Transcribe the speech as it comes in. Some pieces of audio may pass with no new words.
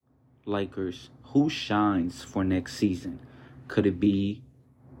Lakers, who shines for next season? Could it be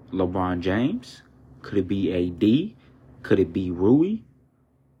LeBron James? Could it be AD? Could it be Rui,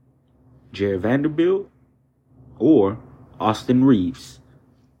 Jared Vanderbilt, or Austin Reeves?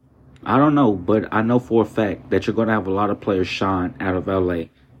 I don't know, but I know for a fact that you're going to have a lot of players shine out of LA.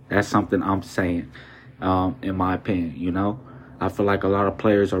 That's something I'm saying, in my opinion, I feel like a lot of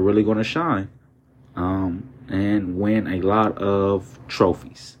players are really going to shine and win a lot of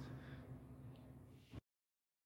trophies.